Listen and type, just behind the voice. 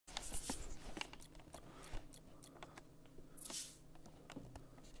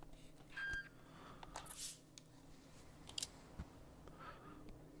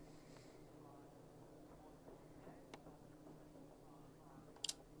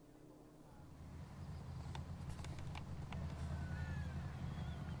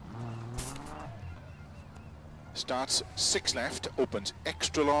Starts 6 left, opens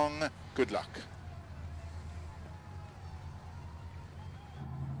extra long, good luck.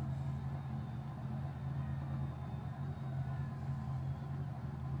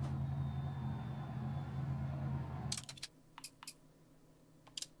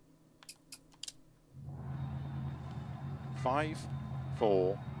 Five,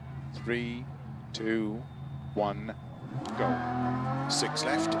 4, 3, 2, 1, go. 6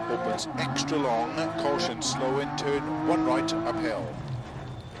 left, opens extra long, caution slow in turn, 1 right, uphill.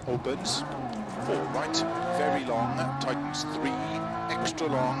 Opens, 4 right, very long, tightens 3, extra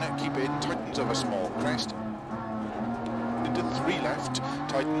long, keep in, tightens of a small crest. Into 3 left,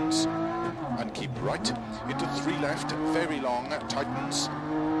 tightens, and keep right. Into 3 left, very long, tightens,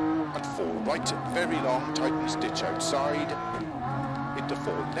 and 4 right, very long, tightens, ditch outside. Into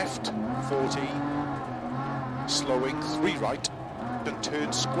 4 left, 40, slowing 3 right, and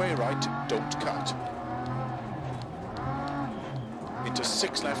turn square right, don't cut. Into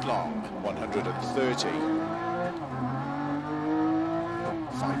 6 left long, 130.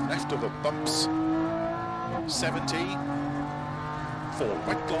 5 left over bumps, 70. 4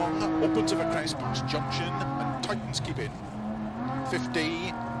 right long, opens of a crest past junction, and tightens, keep in.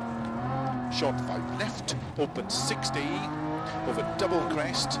 50. Short 5 left, opens 60, over double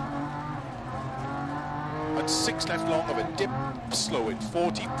crest, and 6 left long of a dip, slow in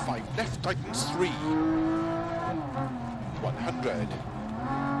 40, 5 left, tightens 3, 100,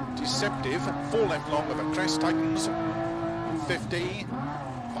 deceptive, 4 left long of a crest, tightens, 50,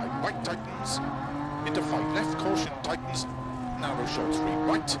 5 right, tightens, into 5 left, caution, tightens, narrow short 3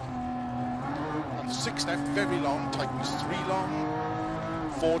 right, and 6 left, very long, tightens 3 long,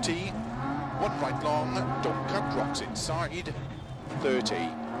 40, 1 right long, don't cut, rocks inside, 30,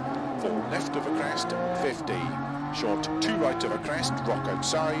 4 left of a crest, 50, short 2 right of a crest, rock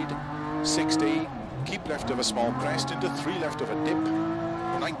outside, 60, keep left of a small crest, into 3 left of a dip,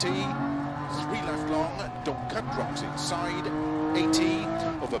 90, 3 left long, don't cut, rocks inside, 80,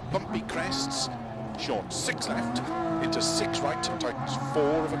 over bumpy crests, short 6 left, into 6 right, tightens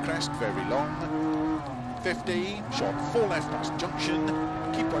 4 of a crest, very long, 50, short 4 left past junction,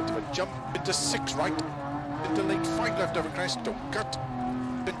 keep right of a jump, into 6 right, into late 5 left of a crest, don't cut,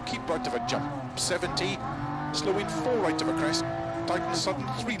 then keep right of a jump, 70, slow in 4 right of a crest, tighten sudden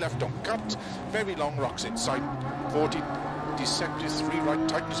 3 left, don't cut, very long, rocks inside, 40, deceptive 3 right,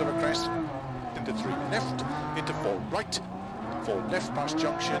 tightens of a crest, into 3 left, into 4 right, 4 left past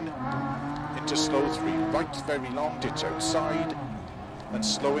junction, into slow 3 right, very long, ditch outside, and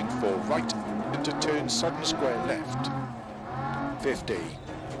slowing 4 right, into turn sudden square left, 50,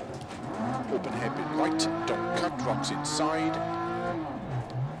 open hairpin right, don't cut, rocks inside,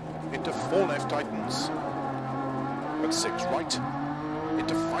 into 4 left, tightens, and 6 right,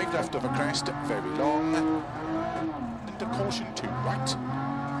 into 5 left of a crest, very long, into caution 2 right,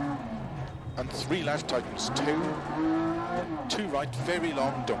 and 3 left, tightens 2, 2 right, very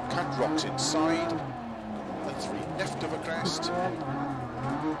long, don't cut, rocks inside, and 3 left of a crest,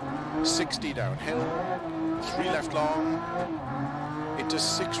 60 downhill, 3 left long, into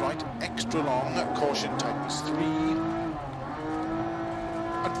 6 right, extra long, caution, tightens 3,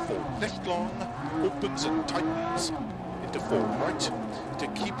 and 4 left long, opens and tightens, into 4 right, to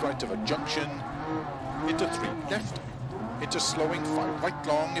keep right of a junction, into 3 left, into slowing 5 right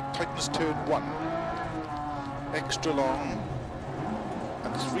long, it tightens turn 1, extra long,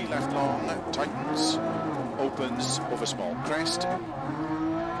 and 3 left long, tightens, opens over small crest,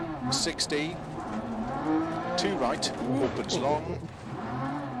 60, 2 right, opens long,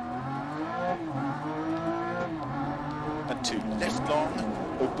 and 2 left long,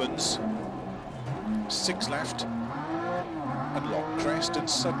 opens, 6 left, and long crest and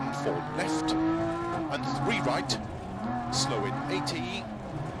sudden 4 left, and 3 right, slow in 80,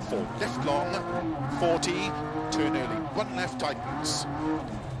 4 left long, 40, turn early 1 left, tightens,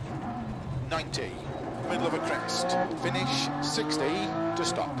 90, middle of a crest, finish 60 to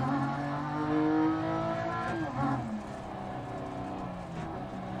stop.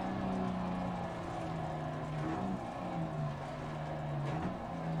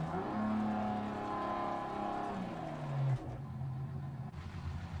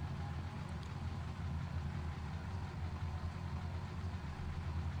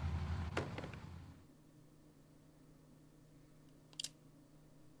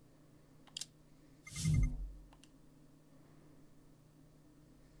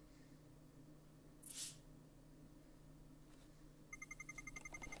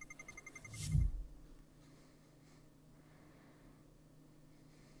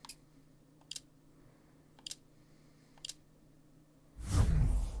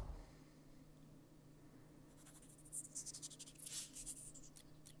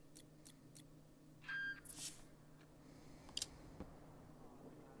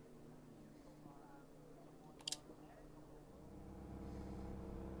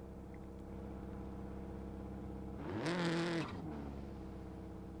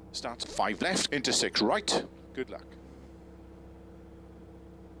 Starts 5 left into 6 right. Good luck.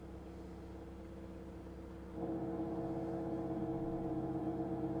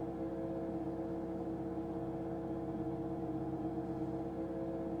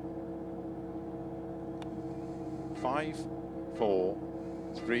 Five, 4,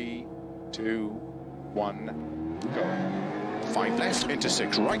 3, 2, 1, go. 5 left into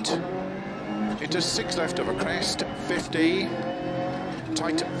 6 right. Into 6 left of a crest, 50.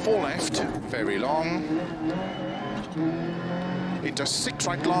 Tight 4 left, very long. Into 6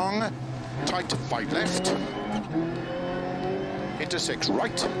 right long. Tight 5 left. Into 6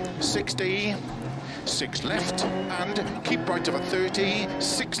 right, 60. 6 left and keep right of a 30,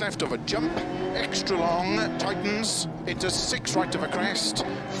 6 left of a jump, extra long, tightens, into 6 right of a crest,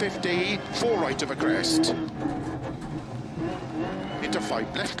 50, 4 right of a crest, into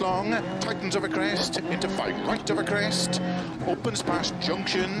 5 left long, tightens of a crest, into 5 right of a crest, opens past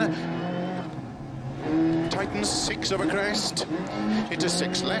junction, tightens 6 of a crest, into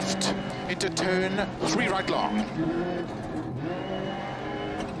 6 left, into turn, 3 right long.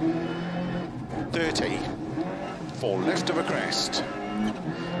 30, 4 left of a crest,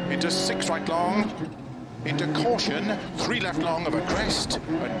 into 6 right long, into caution, 3 left long of a crest,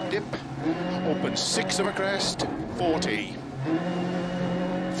 a dip, opens 6 of a crest, 40,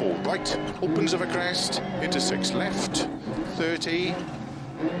 4 right, opens of a crest, into 6 left, 30,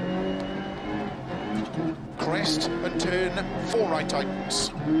 crest and turn, 4 right tightens,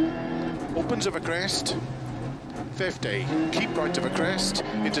 opens of a crest, 50, keep right of a crest,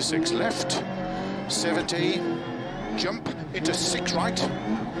 into 6 left, 70, jump into 6 right,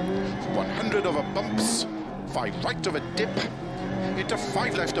 100 over bumps, 5 right of a dip, into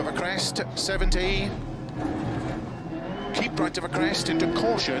 5 left of a crest, 70, keep right of a crest, into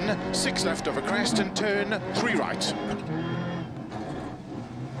caution, 6 left of a crest and turn, 3 right.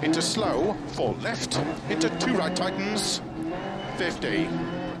 Into slow, 4 left, into 2 right tightens, 50.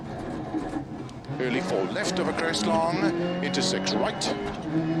 Early 4 left of a crest long, into 6 right.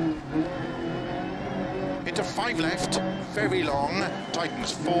 Into 5 left, very long,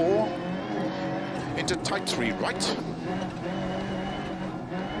 tightens 4. Into tight 3 right.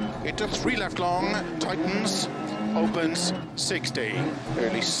 Into 3 left long, tightens, opens 60.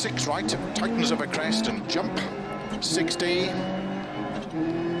 Early 6 right, tightens of a crest and jump, 60.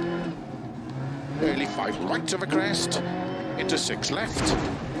 Early 5 right of a crest, into 6 left,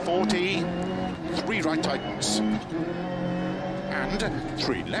 40. 3 right tightens. And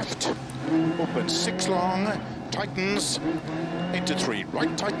 3 left, opens 6 long, tightens, into 3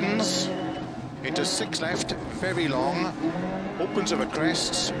 right tightens, into 6 left, very long, opens of a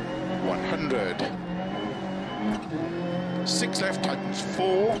crest, 100. 6 left tightens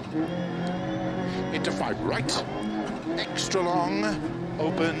 4, into 5 right, extra long,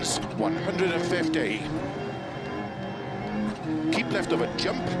 opens 150. Keep left of a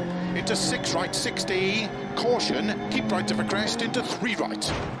jump, into 6 right 60, caution, keep right of a crest, into 3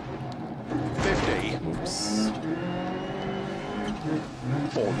 right, 50. Oops.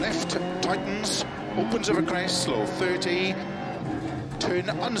 4 left, tightens, opens of a crest, slow 30, turn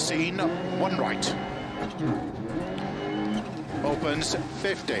unseen, 1 right, opens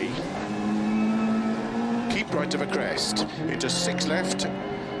 50. Keep right of a crest, into 6 left,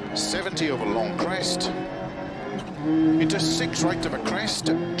 70 over long crest, into 6 right of a crest,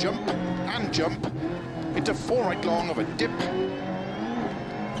 jump and jump, into 4 right long of a dip,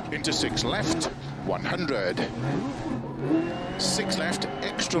 into 6 left, 100, 6 left,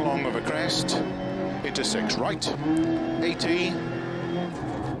 extra long of a crest, into 6 right, 80,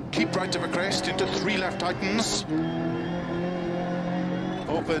 keep right of a crest, into 3 left tightens,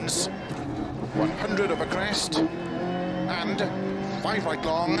 opens 100 of a crest, and 5 right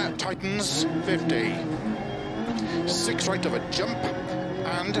long, tightens, 50. 6 right of a jump,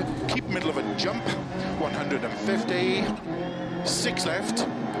 and keep middle of a jump, 150, 6 left,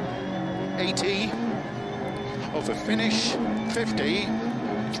 80, over finish, 50,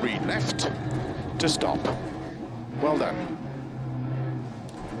 3 left, to stop. Well done.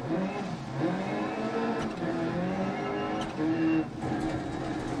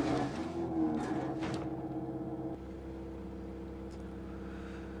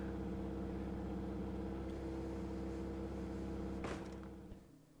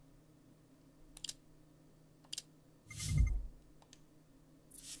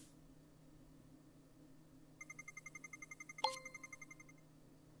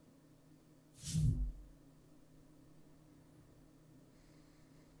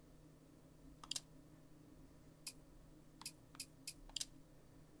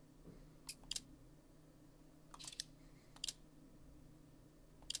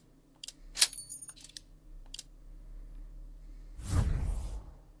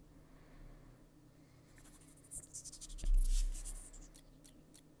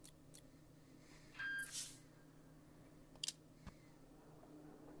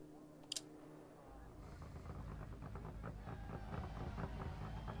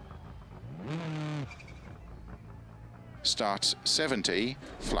 Starts 70,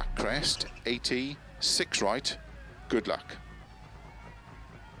 flat crest, 80, 6 right, good luck.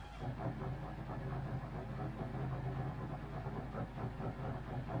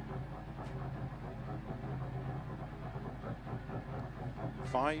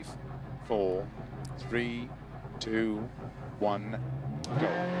 Five, 4, 3, 2, 1, go.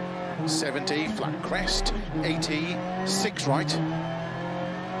 70, flat crest, 80, 6 right,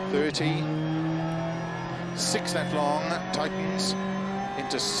 30, 6 left long, tightens,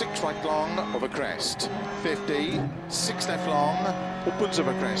 into 6 right long, over crest, 50, 6 left long, opens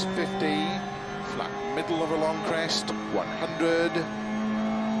over crest, 50, flat middle of a long crest, 100,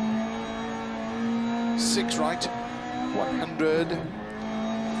 6 right, 100,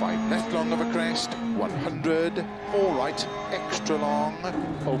 5 left long of a crest, 100, 4 right, extra long,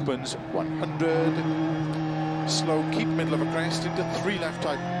 opens 100, slow, keep middle of a crest into 3 left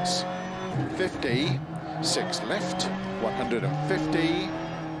tightens, 50, 6 left, 150,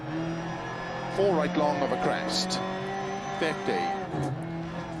 4 right long of a crest, 50,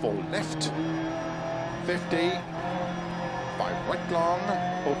 4 left, 50, 5 right long,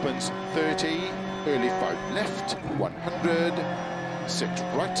 opens 30, early 5 left, 100, 6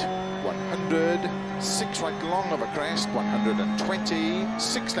 right, 100, 6 right long of a crest, 120,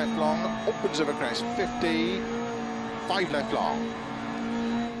 6 left long, opens of a crest, 50, 5 left long,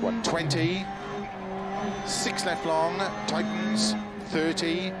 120, 6 left long, tightens,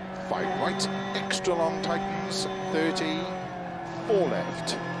 30, 5 right, extra long tightens, 30, 4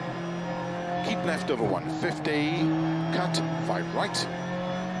 left, keep left over 150, cut, 5 right,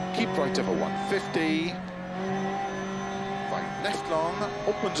 keep right over 150, 5 left long,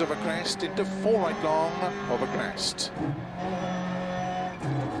 opens over crest, into 4 right long, over crest.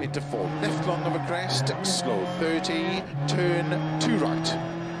 Into 4 left long over crest, slow 30, turn 2 right.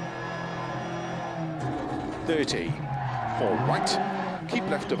 30, 4 right, keep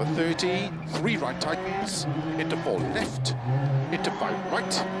left over 30, 3 right tightens, into 4 left, into 5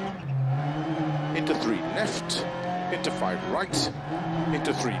 right, into 3 left, into 5 right,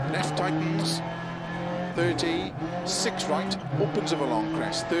 into 3 left tightens, 30, 6 right, opens of a long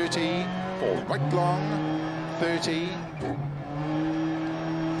crest, 30, 4 right long, 30,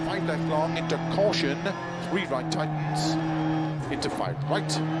 5 left long, into caution, 3 right tightens, into 5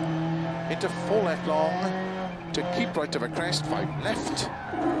 right, into 4 left long, to keep right of a crest, 5 left,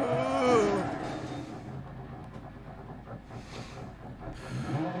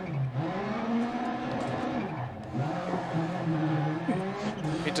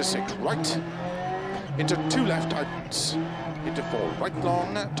 into 6 right, into 2 left tightens, into 4 right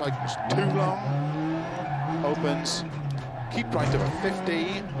long, tightens 2 long, opens, keep right over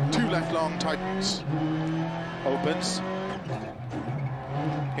 50, 2 left long tightens, opens,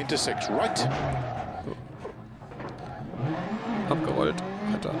 into 6 right, Abgerollt,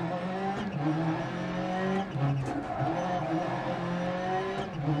 Alter.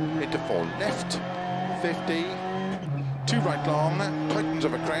 into 4 left, 50, 2 right long, tightens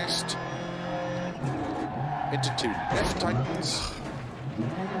over crest, into 2 left tightens,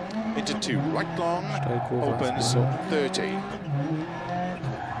 into 2 right long, opens 30,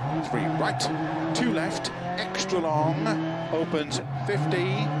 3 right, 2 left, extra long, opens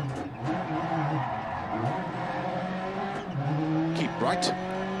 50, keep right,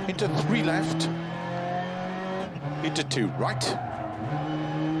 into 3 left, into 2 right,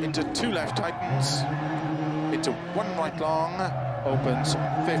 into 2 left tightens, into 1 right long, opens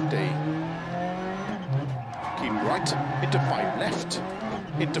 50. Keep right, into 5 left,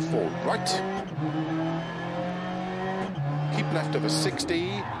 into 4 right, keep left over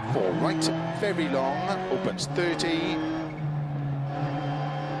 60, 4 right, very long, opens 30,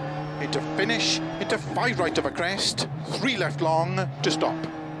 into finish, into 5 right of a crest, 3 left long, to stop.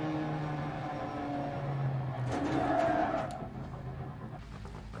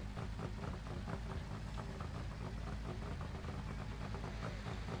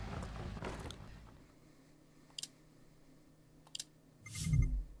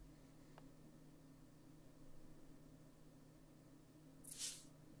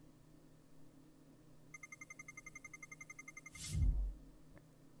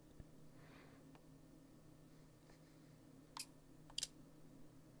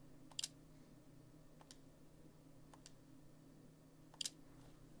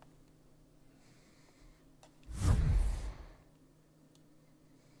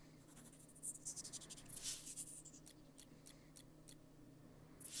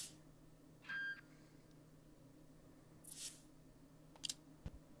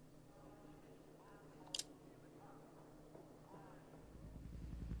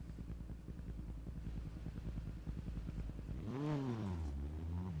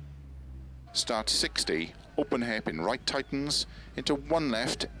 Start 60, open hairpin right tightens, into 1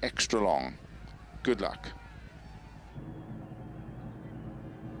 left, extra long. Good luck.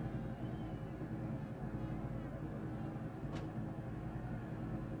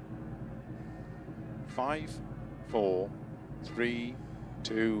 5, 4, 3,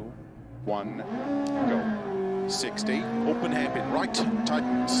 2, 1, go. 60, open hairpin right,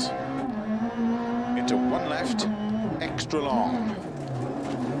 tightens. Into 1 left, extra long.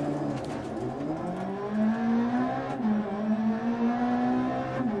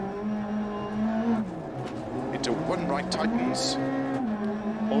 Into 1 right, tightens.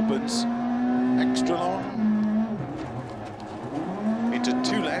 Opens, extra long. Into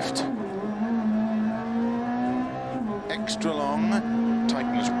 2 left. Extra long,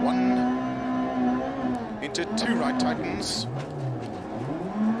 tightens 1, into 2 right tightens,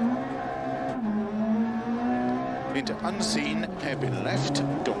 into unseen, hairpin left,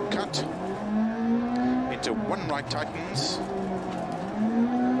 don't cut, into 1 right tightens,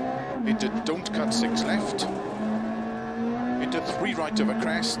 into don't cut 6 left, into 3 right over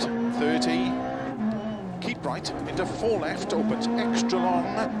crest, 30, keep right, into 4 left, opens extra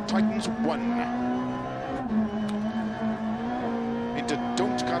long, tightens 1. Into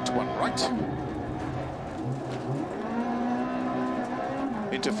don't cut 1 right,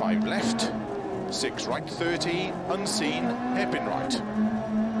 into 5 left, 6 right 30, unseen, hairpin right,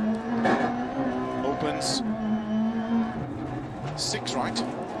 opens, 6 right,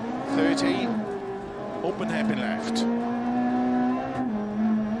 30, open hairpin left,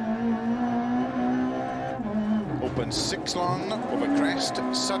 opens 6 long, over crest,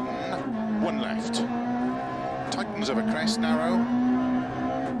 sudden, 1 left, tightens over crest, narrow,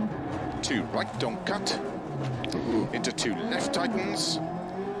 2 right, don't cut, into 2 left tightens,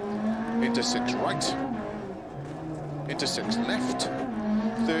 into 6 right, into 6 left,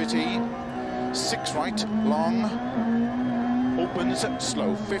 30, 6 right, long, opens,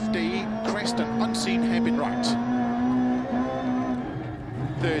 slow, 50, crest and unseen hairpin right,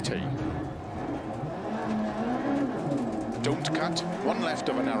 30, don't cut, 1 left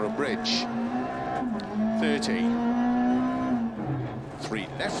of a narrow bridge, 30, 3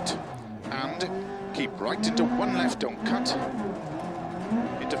 left, and keep right into 1 left, don't cut,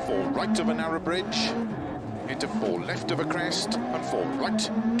 into 4 right of a narrow bridge, into 4 left of a crest, and 4 right,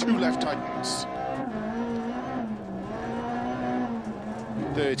 2 left tightens,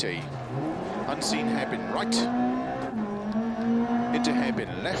 30, unseen hairpin right, into hairpin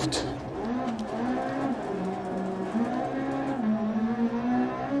left,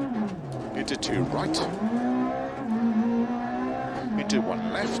 into 2 right, into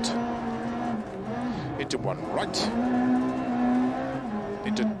 1 left, into 1 right,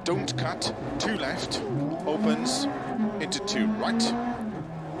 into don't cut, 2 left, opens, into 2 right,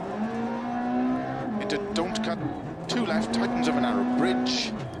 into don't cut, 2 left, tightens of a narrow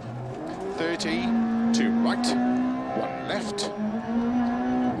bridge, 30, 2 right, 1 left,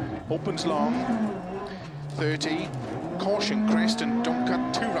 opens long, 30, caution crest and don't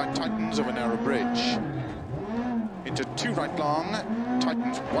cut, 2 right, tightens of a narrow bridge, into 2 right long,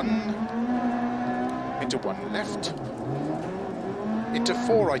 tightens 1, into 1 left, into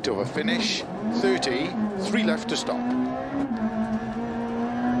 4 right over finish, 30, 3 left to stop.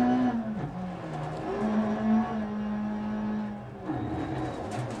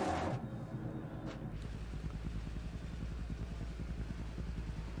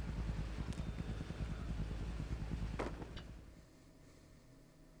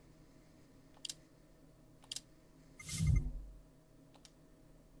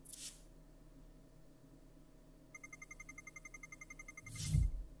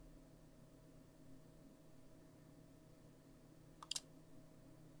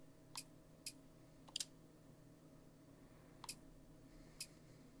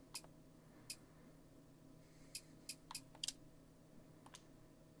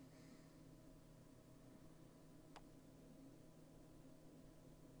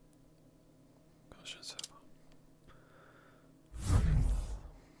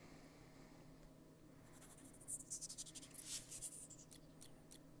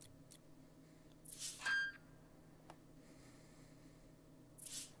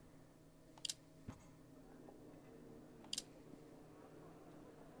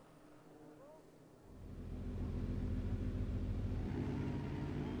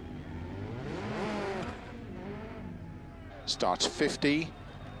 Starts 50,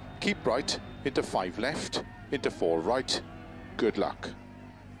 keep right, into 5 left, into 4 right, good luck.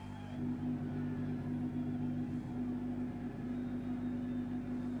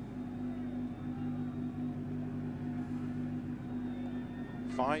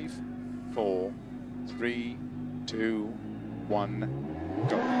 Five, 4, 3, 2, 1,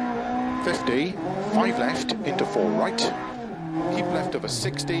 go. 50, 5 left into 4 right. Keep left over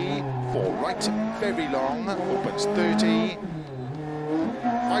 60, 4 right, very long, opens 30.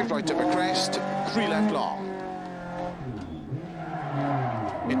 5 right over crest, 3 left long.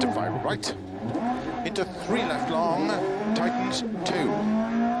 Into 5 right, into 3 left long, tightens 2.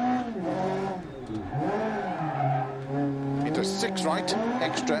 Into 6 right,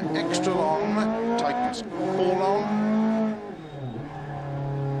 extra long, tightens 4 long.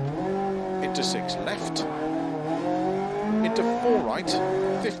 Into 6 left, into 4 right,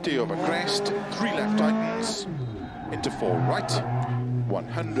 50 over crest, 3 left tightens, into 4 right,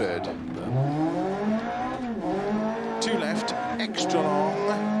 100. 2 left, extra long,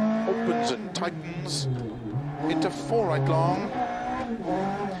 opens and tightens, into 4 right long,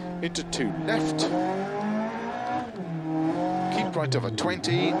 into 2 left, keep right over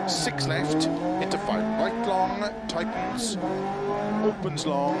 20, 6 left, into 5 right long, tightens, opens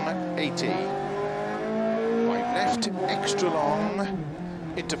long, 80. 5 left, extra long,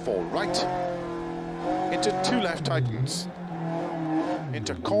 into 4 right, into 2 left tightens,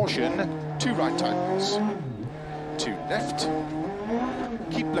 into caution, 2 right tightens, 2 left,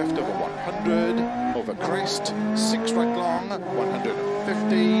 keep left over 100, over crest, 6 right long,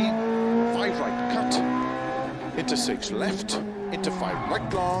 150, 5 right cut, into 6 left, into 5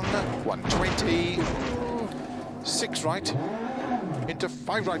 right long, 120, 6 right, into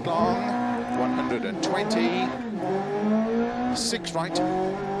 5 right long, 120, 6 right,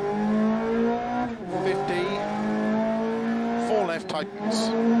 50, 4 left tightens,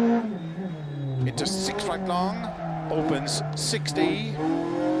 into 6 right long, opens 60, 4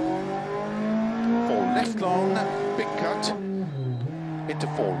 left long, big cut, into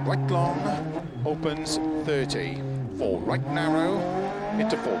 4 right long, opens 30, 4 right narrow,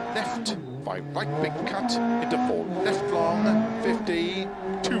 into 4 left, 5 right big cut, into 4 left long, 50,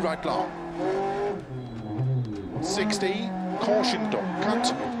 2 right long, 60, caution don't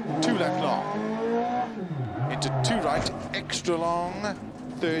cut, 2 left long, into 2 right, extra long,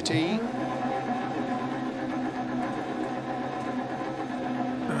 30,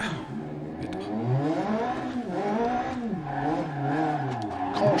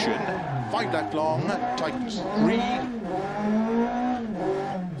 caution, 5 left long, tightens 3,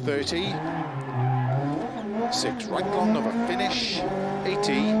 30, 6 right long of a finish,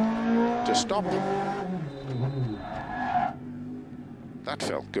 80, to stop. That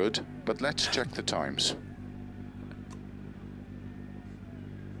felt good, but let's check the times.